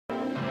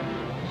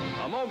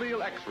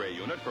mobile X-ray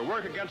unit for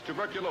work against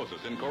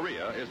tuberculosis in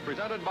Korea is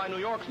presented by New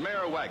York's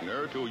Mayor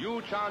Wagner to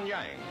Yu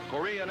Chan-yang,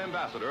 Korean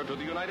ambassador to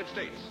the United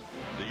States.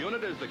 The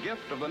unit is the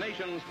gift of the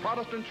nation's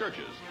Protestant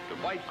churches to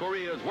fight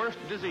Korea's worst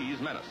disease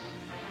menace.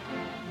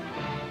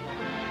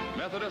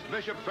 Methodist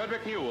Bishop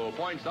Frederick Newell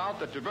points out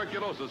that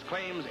tuberculosis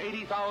claims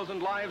 80,000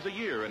 lives a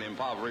year in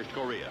impoverished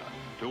Korea,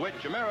 to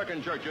which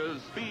American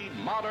churches feed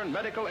modern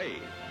medical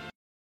aid.